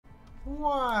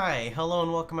Why, hello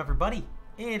and welcome everybody.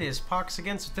 It is Pohx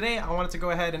again. So today I wanted to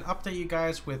go ahead and update you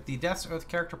guys with the Death's Oath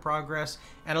character progress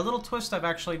and a little twist I've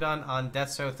actually done on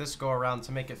Death's Oath this go around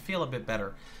to make it feel a bit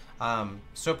better.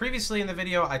 So previously in the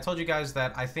video I told you guys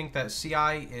that I think that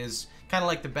CI is kind of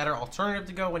like the better alternative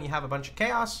to go when you have a bunch of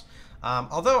chaos.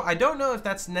 Although I don't know if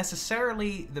that's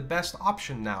necessarily the best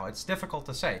option now. It's difficult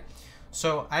to say.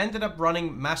 So I ended up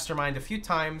running Mastermind a few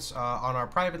times on our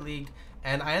private league,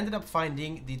 and I ended up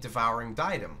finding the Devouring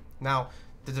Diadem. Now,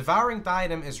 the Devouring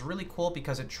Diadem is really cool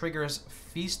because it triggers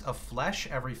Feast of Flesh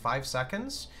every 5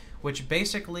 seconds, which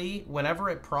basically, whenever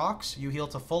it procs, you heal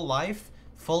to full life,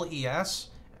 full ES,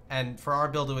 and for our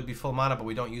build it would be full mana, but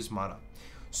we don't use mana.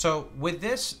 So with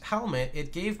this helmet,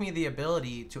 it gave me the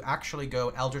ability to actually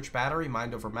go Eldritch Battery,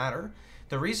 Mind Over Matter.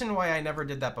 The reason why I never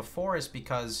did that before is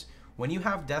because when you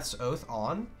have Death's Oath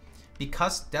on,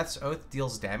 because Death's Oath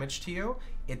deals damage to you,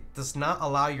 it does not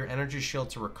allow your energy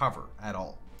shield to recover at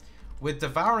all. With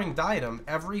Devouring Diadem,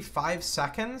 every 5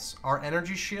 seconds, our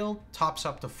energy shield tops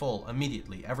up to full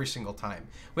immediately, every single time.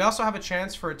 We also have a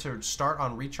chance for it to start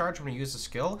on recharge when you use the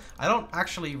skill. I don't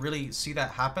actually really see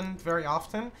that happen very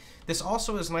often. This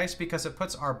also is nice because it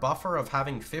puts our buffer of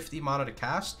having 50 mana to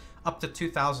cast up to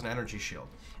 2000 energy shield.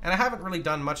 And I haven't really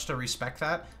done much to respect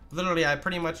that. Literally, I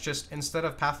pretty much just, instead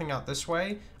of pathing out this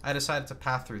way, I decided to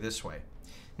path through this way.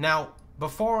 Now,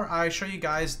 before I show you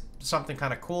guys something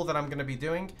kind of cool that I'm going to be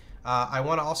doing, I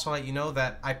want to also let you know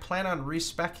that I plan on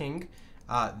respecking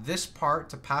this part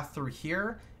to path through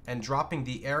here and dropping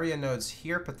the area nodes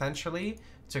here potentially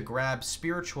to grab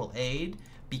Spiritual Aid,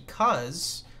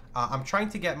 because I'm trying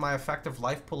to get my effective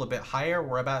life pool a bit higher.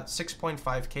 We're about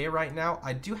 6.5k right now.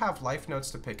 I do have life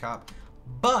nodes to pick up,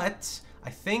 but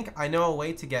I think I know a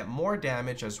way to get more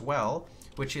damage as well,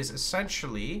 which is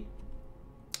essentially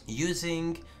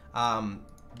using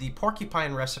the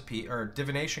Porcupine recipe or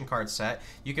divination card set.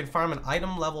 You can farm an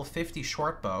item level 50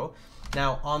 short bow.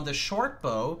 Now on the short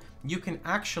bow, you can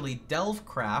actually delve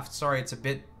craft. Sorry, it's a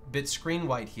bit screen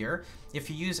white here. If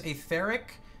you use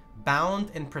Etheric, Bound,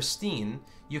 and Pristine,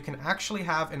 you can actually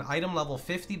have an item level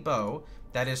 50 bow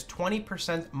that is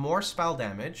 20% more spell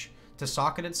damage to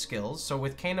socketed skills. So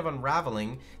with Cane of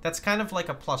Unraveling, that's kind of like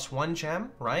a +1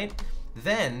 gem, right?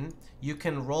 Then you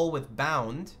can roll with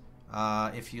Bound.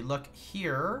 If you look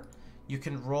here, you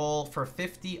can roll for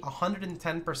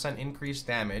 110% increased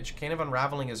damage. Cane of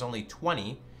Unraveling is only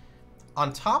 20.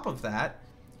 On top of that,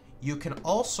 you can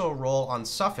also roll on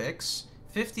Suffix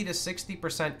 50 to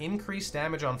 60% increased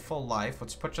damage on full life,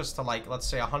 which puts us to, like, let's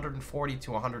say 140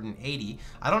 to 180.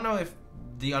 I don't know if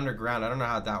the Underground, I don't know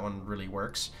how that one really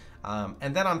works.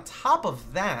 And then on top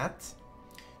of that,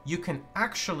 you can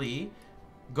actually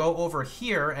go over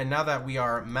here, and now that we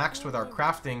are maxed with our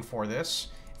crafting for this,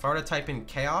 if I were to type in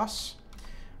Chaos,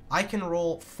 I can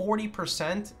roll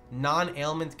 40%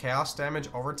 non-ailment Chaos damage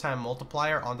overtime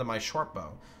multiplier onto my short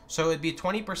bow. So it'd be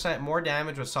 20% more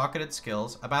damage with socketed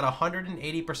skills, about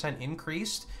 180%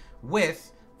 increased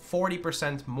with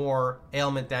 40% more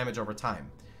ailment damage over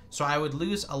time. So I would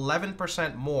lose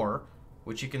 11% more,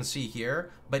 which you can see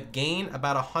here, but gain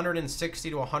about 160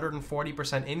 to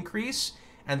 140% increase,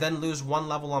 and then lose 1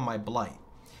 level on my Blight.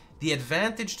 The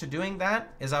advantage to doing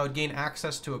that is I would gain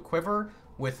access to a quiver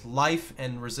with life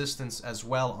and resistance as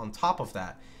well on top of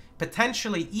that.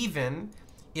 Potentially even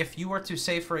if you were to,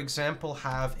 say for example,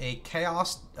 have a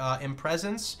Chaos in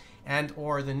Presence and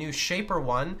or the new Shaper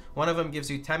one of them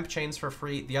gives you Temp Chains for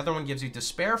free, the other one gives you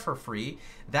Despair for free,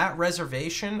 that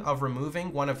reservation of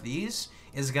removing one of these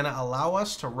is going to allow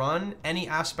us to run any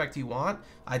aspect you want,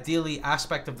 ideally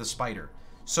aspect of the Spider.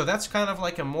 So that's kind of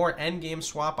like a more endgame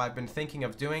swap I've been thinking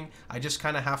of doing. I just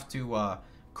kind of have to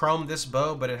chrome this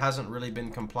bow, but it hasn't really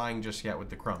been complying just yet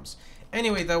with the chromes.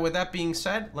 Anyway, though, with that being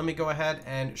said, let me go ahead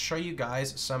and show you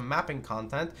guys some mapping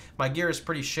content. My gear is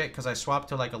pretty shit because I swapped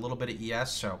to like a little bit of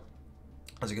ES, so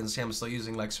as you can see, I'm still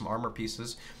using like some armor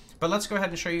pieces. But let's go ahead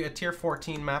and show you a tier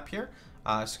 14 map here.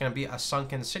 It's going to be a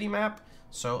Sunken City map,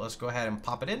 so let's go ahead and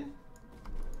pop it in.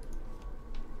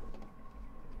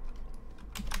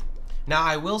 Now,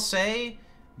 I will say,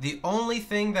 the only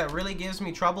thing that really gives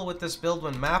me trouble with this build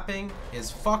when mapping is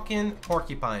fucking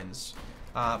porcupines.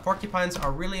 Porcupines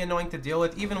are really annoying to deal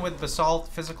with, even with Basalt,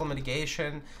 physical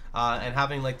mitigation, and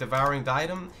having like Devouring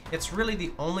Diadem. It's really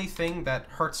the only thing that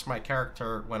hurts my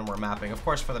character when we're mapping. Of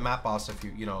course, for the map boss, if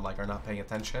you know, like, are not paying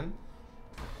attention.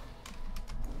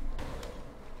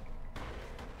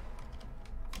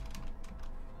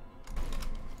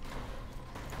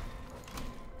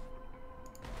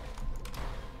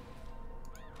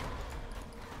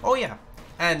 Oh yeah,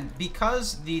 and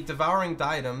because the Devouring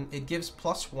Diadem, it gives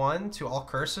 +1 to all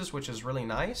curses, which is really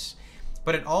nice.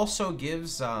 but it also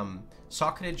gives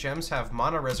socketed gems have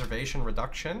mana reservation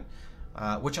reduction,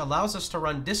 which allows us to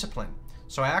run discipline.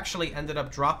 So I actually ended up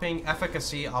dropping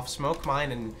efficacy off Smoke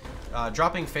Mine and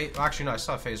dropping phase. Actually, no, I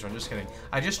still have phase run. Just kidding.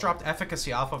 I just dropped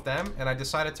efficacy off of them, and I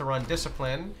decided to run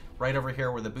discipline right over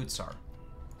here where the boots are.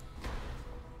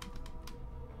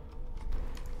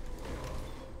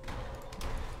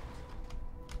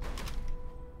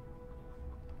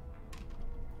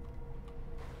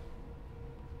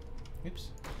 Oops.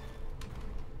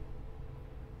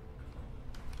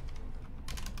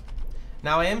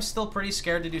 Now, I am still pretty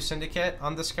scared to do Syndicate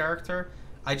on this character.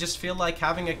 I just feel like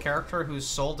having a character whose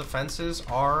sole defenses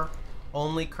are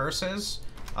only curses,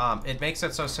 it makes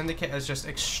it so Syndicate is just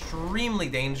extremely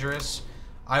dangerous.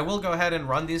 I will go ahead and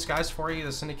run these guys for you.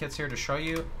 The Syndicate's here to show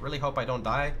you. Really hope I don't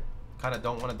die. Kind of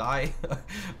don't want to die,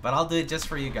 but I'll do it just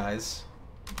for you guys.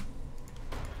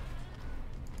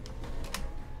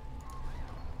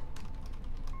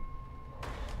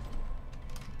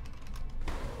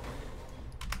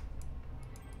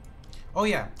 Oh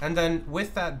yeah, and then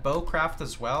with that bow craft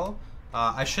as well,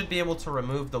 I should be able to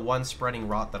remove the one spreading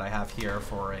rot that I have here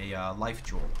for a life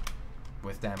jewel,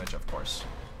 with damage of course.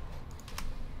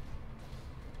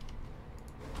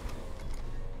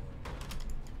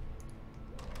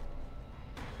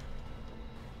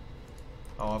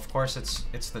 Oh, of course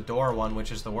it's the door one,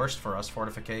 which is the worst for us,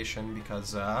 fortification,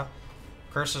 because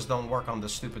curses don't work on the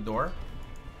stupid door.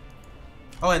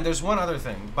 Oh, and there's one other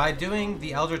thing. By doing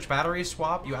the Eldritch Battery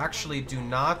swap, you actually do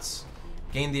not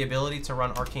gain the ability to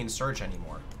run Arcane Surge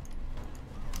anymore.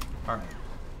 Alright.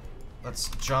 Let's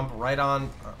jump right on.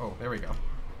 Oh, there we go.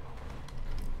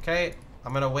 Okay,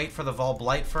 I'm going to wait for the Vol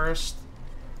Blight first.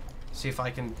 See if I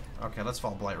can... Okay, let's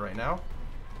Vol Blight right now.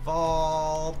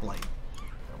 Vol Blight.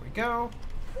 There we go.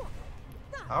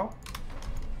 How?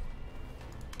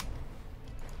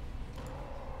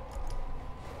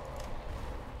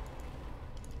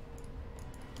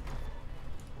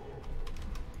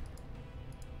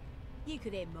 You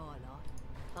could aim more,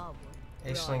 Lord.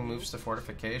 Aceling moves to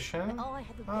fortification.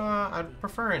 I'd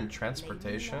prefer in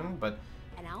transportation, but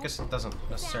I guess it doesn't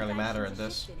necessarily matter in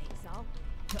this.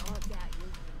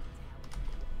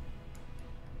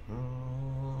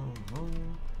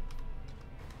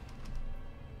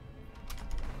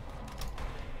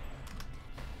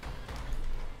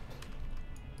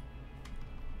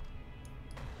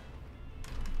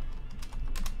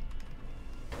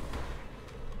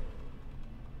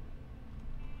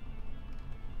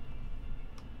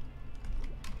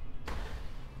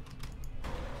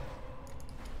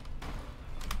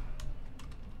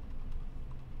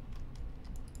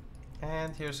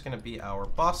 And here's going to be our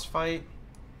boss fight.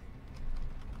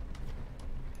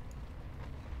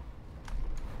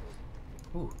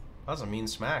 Ooh, that was a mean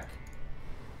smack.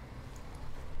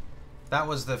 That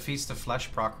was the Feast of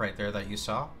Flesh proc right there that you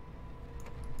saw.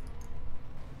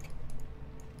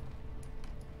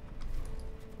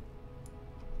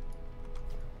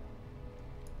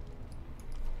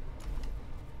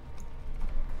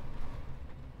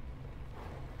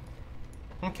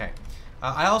 Okay.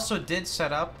 I also did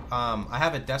set up, I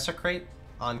have a Desecrate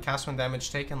on cast when damage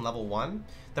taken, level 1.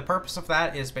 The purpose of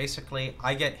that is basically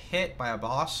I get hit by a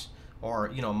boss,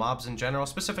 or, you know, mobs in general,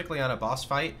 specifically on a boss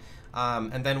fight,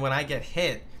 and then when I get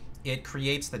hit, it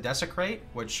creates the Desecrate,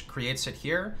 which creates it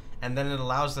here, and then it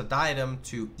allows the diadem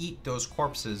to eat those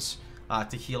corpses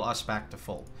to heal us back to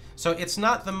full. So it's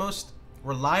not the most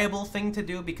reliable thing to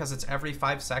do because it's every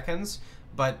 5 seconds,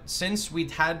 but since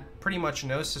we'd had pretty much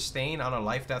no sustain on a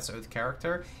Life Death's Oath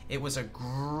character, it was a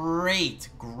great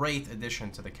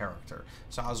addition to the character.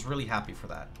 So I was really happy for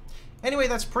that. Anyway,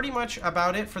 that's pretty much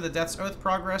about it for the Death's Oath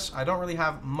progress. I don't really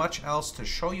have much else to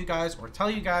show you guys or tell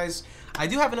you guys. I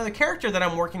do have another character that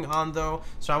I'm working on though,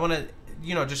 so I want to,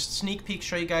 you know, just sneak peek,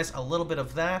 show you guys a little bit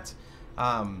of that.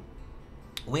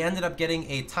 We ended up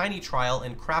getting a tiny trial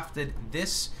and crafted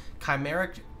this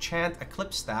Chimeric Chant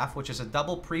Eclipse Staff, which is a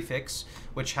double prefix,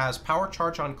 which has power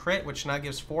charge on crit, which now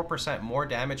gives 4% more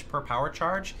damage per power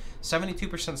charge,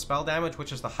 72% spell damage,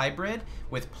 which is the hybrid,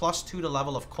 with +2 to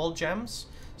level of cold gems.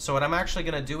 So what I'm actually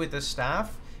going to do with this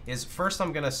staff is first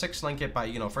I'm going to 6-link it by,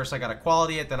 you know, first I got to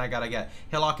quality it, then I got to get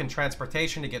Hillock and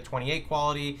Transportation to get 28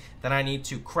 quality, then I need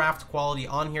to craft quality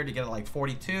on here to get like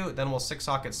 42, then we'll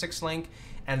 6-socket 6-link,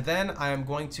 and then I am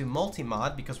going to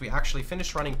multi-mod because we actually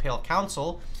finished running Pale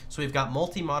Council, so we've got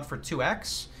multi-mod for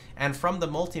 2x, and from the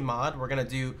multi-mod we're going to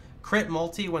do crit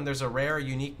multi when there's a rare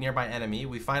unique nearby enemy.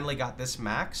 We finally got this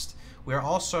maxed. We're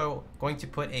also going to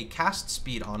put a cast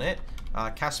speed on it.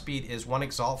 Cast speed is 1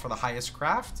 exalt for the highest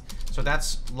craft, so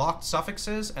that's locked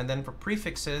suffixes, and then for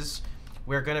prefixes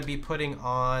we're going to be putting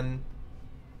on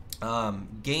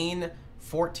gain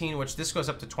 14, which this goes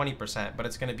up to 20%, but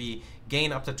it's going to be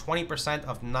gain up to 20%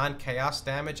 of non-chaos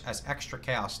damage as extra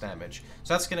chaos damage.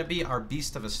 So that's going to be our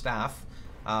Beast of a Staff.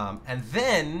 And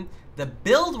then the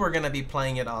build we're going to be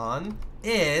playing it on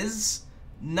is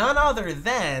none other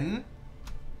than,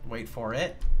 wait for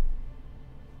it,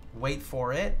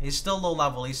 he's still low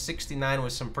level, he's 69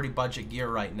 with some pretty budget gear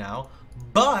right now,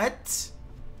 but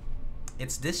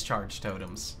it's Discharge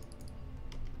Totems.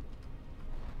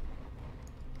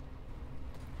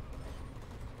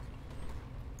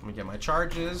 Let me get my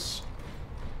charges.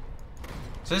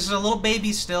 So this is a little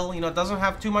baby still, you know, it doesn't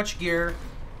have too much gear.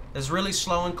 It's really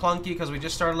slow and clunky because we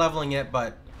just started leveling it,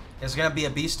 but it's going to be a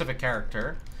beast of a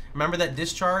character. Remember that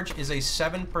Discharge is a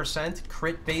 7%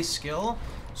 crit-based skill,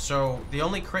 so the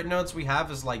only crit nodes we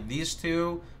have is like these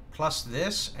two, plus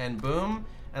this, and boom.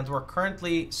 And we're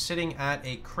currently sitting at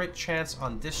a crit chance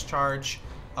on Discharge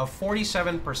of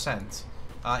 47%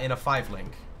 in a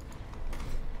 5-link.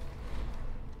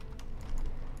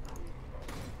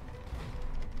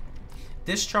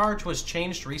 Discharge was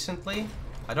changed recently.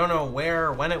 I don't know where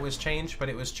or when it was changed, but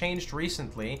it was changed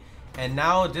recently. And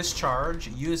now Discharge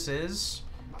uses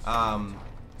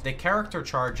the character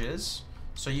charges,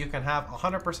 so you can have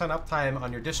 100% uptime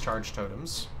on your Discharge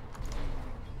totems.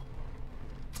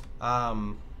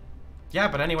 Yeah,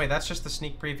 but anyway, that's just the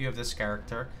sneak preview of this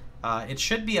character. It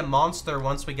should be a monster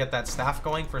once we get that staff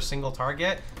going for single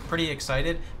target. Pretty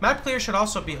excited. Map clear should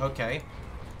also be okay.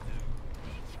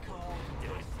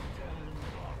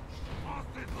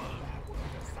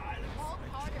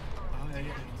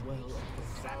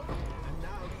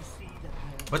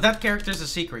 But that character's a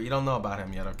secret. You don't know about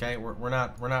him yet, okay? We're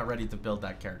not ready to build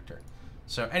that character.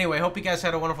 So anyway, hope you guys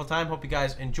had a wonderful time. Hope you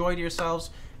guys enjoyed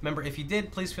yourselves. Remember, if you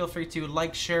did, please feel free to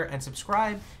like, share, and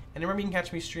subscribe. And remember, you can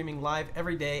catch me streaming live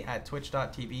every day at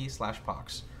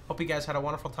twitch.tv/Pohx. Hope you guys had a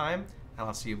wonderful time, and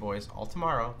I'll see you boys all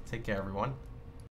tomorrow. Take care, everyone.